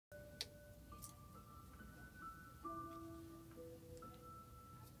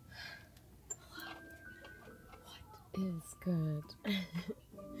is good.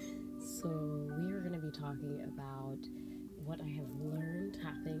 So we are going to be talking about what I have learned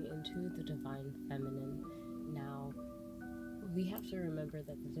tapping into the divine feminine. Now, we have to remember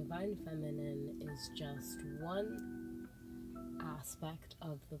that the divine feminine is just one aspect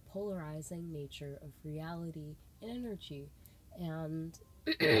of the polarizing nature of reality and energy. And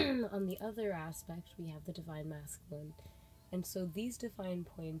on the other aspect, we have the divine masculine. And so these divine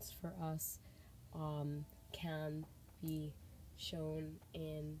points for us can be shown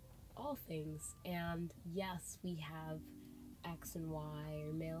in all things. And yes, we have X and Y,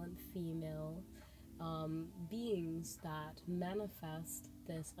 or male and female beings that manifest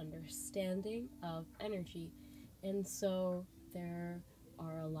this understanding of energy. And so there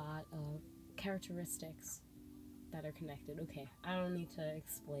are a lot of characteristics that are connected. Okay, I don't need to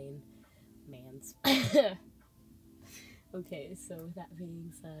explain mans. Okay, so with that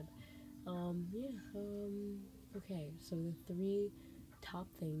being said, okay, so the three top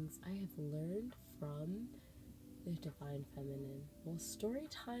things I have learned from the divine feminine. Well, story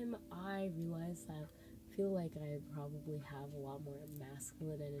time, I realized that I feel like I probably have a lot more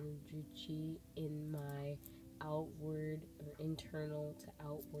masculine energy in my outward or internal to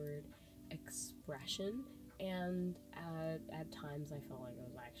outward expression, and at times I felt like I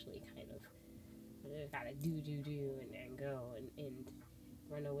was actually kind of gotta do and go and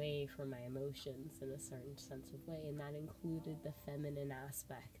run away from my emotions in a certain sense of way, and that included the feminine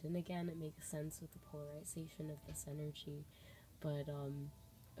aspect. And again, it makes sense with the polarization of this energy, but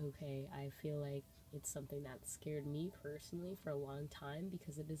okay, I feel like it's something that scared me personally for a long time,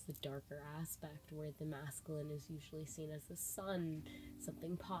 because it is the darker aspect where the masculine is usually seen as the sun,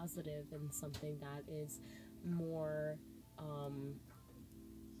 something positive and something that is more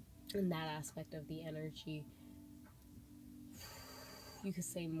in that aspect of the energy, you could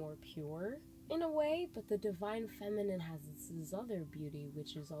say more pure in a way. But the divine feminine has this other beauty,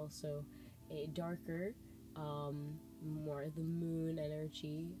 which is also a darker, more the moon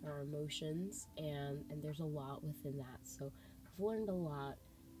energy, our emotions, and there's a lot within that. So I've learned a lot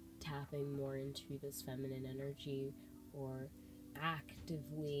tapping more into this feminine energy, or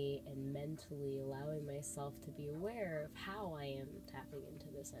actively and mentally allowing myself to be aware of how I am tapping into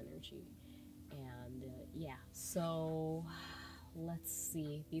this energy. And so let's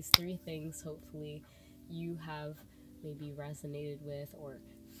see, these three things hopefully you have maybe resonated with or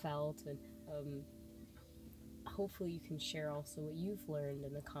felt, and hopefully you can share also what you've learned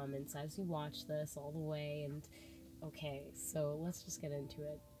in the comments as you watch this all the way. And okay, so let's just get into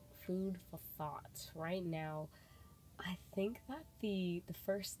it. Food for thought. Right now, I think that the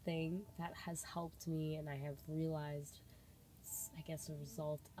first thing that has helped me, and I have realized, I guess, a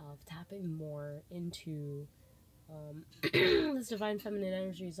result of tapping more into this divine feminine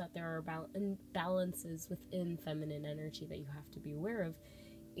energy, is that there are imbalances within feminine energy that you have to be aware of.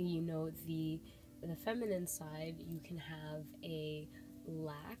 You know, the feminine side, you can have a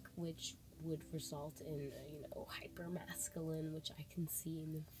lack, which would result in, hyper masculine, which I can see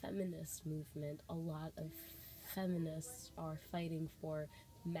in the feminist movement. A lot of feminists are fighting for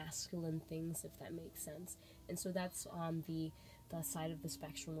masculine things, if that makes sense. And so that's on the side of the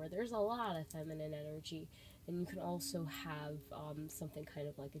spectrum where there's a lot of feminine energy. And you can also have something kind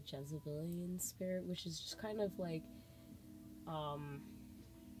of like a Jezebelian spirit, which is just kind of like,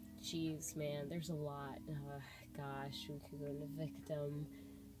 geez, man, there's a lot. Gosh, we could go into victim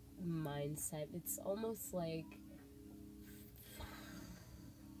mindset. It's almost like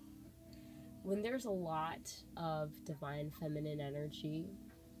when there's a lot of divine feminine energy,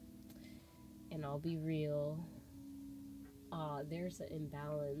 and I'll be real, there's an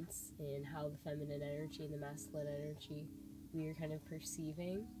imbalance in how the feminine energy and the masculine energy we are kind of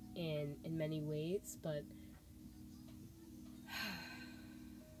perceiving in many ways. But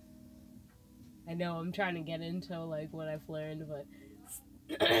I know I'm trying to get into like what I've learned, but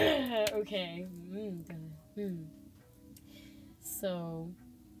okay. So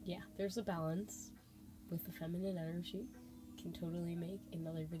yeah, there's a balance with the feminine energy. Can totally make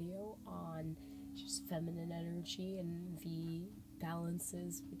another video on just feminine energy and the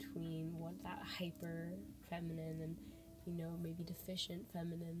balances between what that hyper feminine and, maybe deficient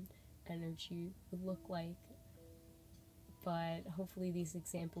feminine energy would look like. But hopefully these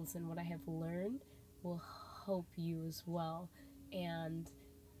examples and what I have learned will help you as well, and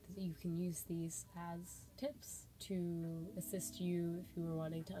you can use these as tips to assist you if you were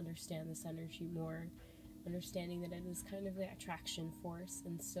wanting to understand this energy more, understanding that it is kind of the attraction force.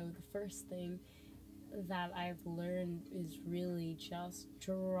 And so the first thing that I've learned is really just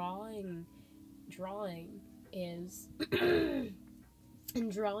drawing is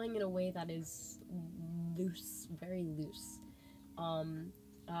and drawing in a way that is loose, very loose.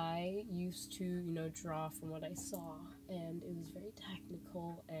 I used to, draw from what I saw, and it was very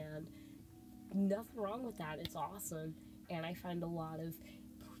technical, and nothing wrong with that. It's awesome, and I find a lot of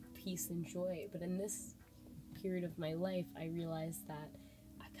peace and joy. But in this period of my life, I realized that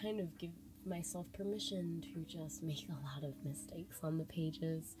I kind of give myself permission to just make a lot of mistakes on the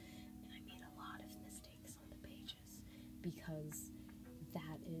pages, and I made a lot of mistakes on the pages because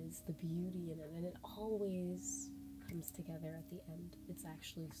that is the beauty in it, and it always comes together at the end. It's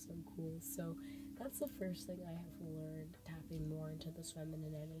actually so cool. So that's the first thing I have learned, tapping more into this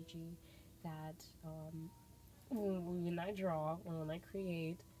feminine energy, that when I draw or when I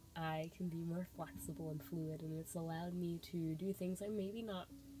create, I can be more flexible and fluid, and it's allowed me to do things I maybe not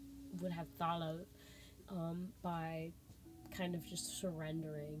would have thought of, by kind of just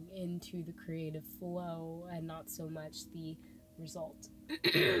surrendering into the creative flow and not so much the result.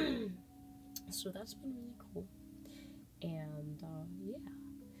 So that's been really cool. And yeah.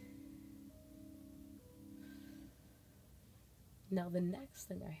 Now the next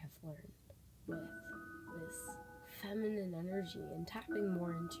thing I have learned with this feminine energy and tapping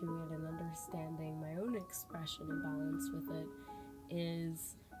more into it and understanding my own expression and balance with it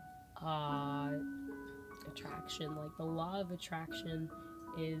is attraction. Like, the law of attraction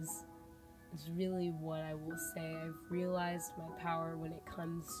is really what I will say. I've realized my power when it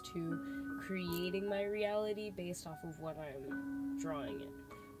comes to creating my reality based off of what I'm drawing it.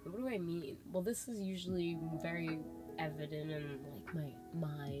 What do I mean? Well, this is usually very evident in like my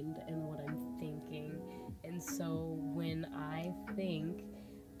mind and what I'm thinking. And so when I think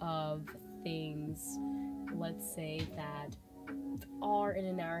of things, let's say, that are in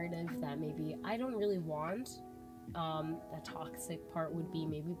a narrative that maybe I don't really want, the toxic part would be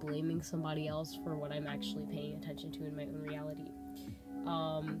maybe blaming somebody else for what I'm actually paying attention to in my own reality.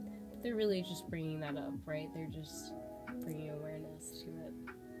 But they're really just bringing that up, right? They're just bringing awareness to it.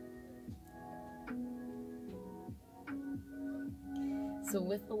 So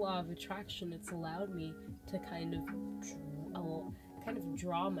with the law of attraction, it's allowed me to kind of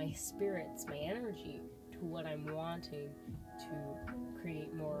draw my spirits, my energy, to what I'm wanting to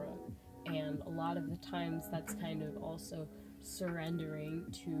create more of. And a lot of the times that's kind of also surrendering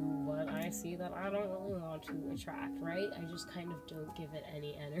to what I see that I don't really want to attract, right? I just kind of don't give it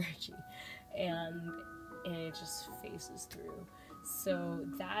any energy, and it just phases through. So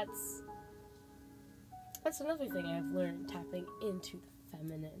that's another thing I've learned, tapping into the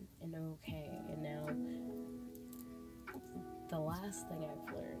feminine and okay. And now the last thing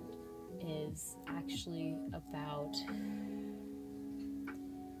I've learned is actually about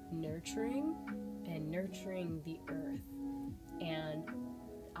nurturing the earth. And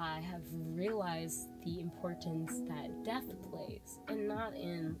I have realized the importance that death plays, and not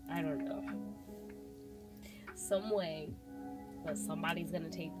in, I don't know, some way that somebody's gonna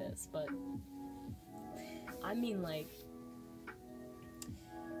take this, but I mean, like,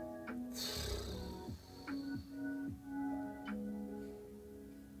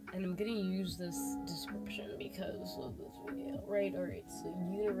 and I'm gonna use this description because of this video, right? Alright, so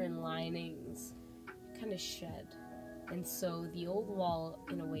uterine linings kind of shed, and so the old wall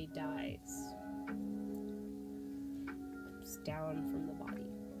in a way dies. It's down from the body.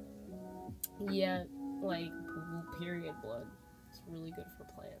 Yet, like, period blood, it's really good for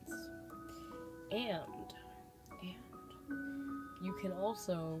plants. And you can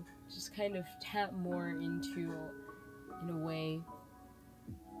also just kind of tap more into, in a way,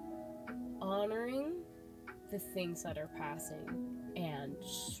 honoring the things that are passing and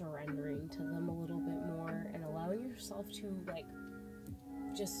surrendering to them a little bit more, and allowing yourself to, like,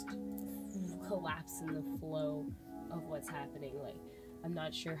 just collapse in the flow of what's happening. Like, I'm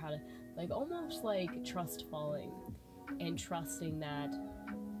not sure how to, like, almost like trust falling and trusting that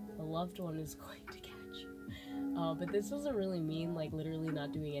the loved one is going to catch you. But this doesn't really mean, like, literally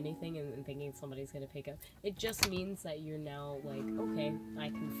not doing anything and thinking somebody's gonna pick up. It just means that you're now, like, okay, I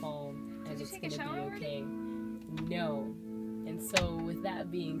can fall and it's gonna be okay. No. And so, with that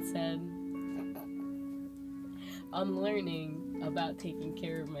being said, I'm learning about taking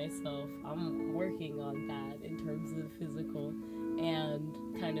care of myself. I'm working on that in terms of physical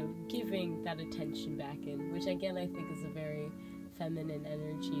and kind of giving that attention back in, which again I think is a very feminine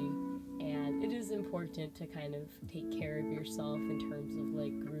energy. And it is important to kind of take care of yourself in terms of,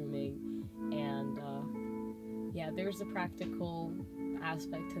 like, grooming. And yeah, there's a practical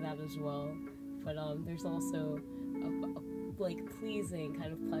aspect to that as well. But there's also a like, pleasing,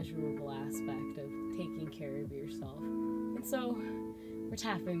 kind of pleasurable aspect of taking care of yourself. And so we're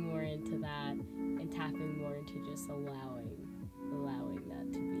tapping more into that, and tapping more into just allowing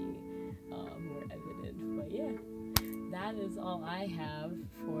to be more evident. But yeah, that is all I have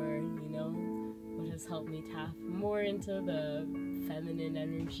for, what has helped me tap more into the feminine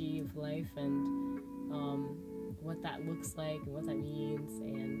energy of life and what that looks like and what that means.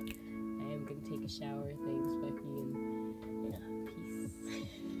 And I am going to take a shower. Thanks, Becky, and yeah, peace.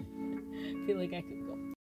 I feel like I could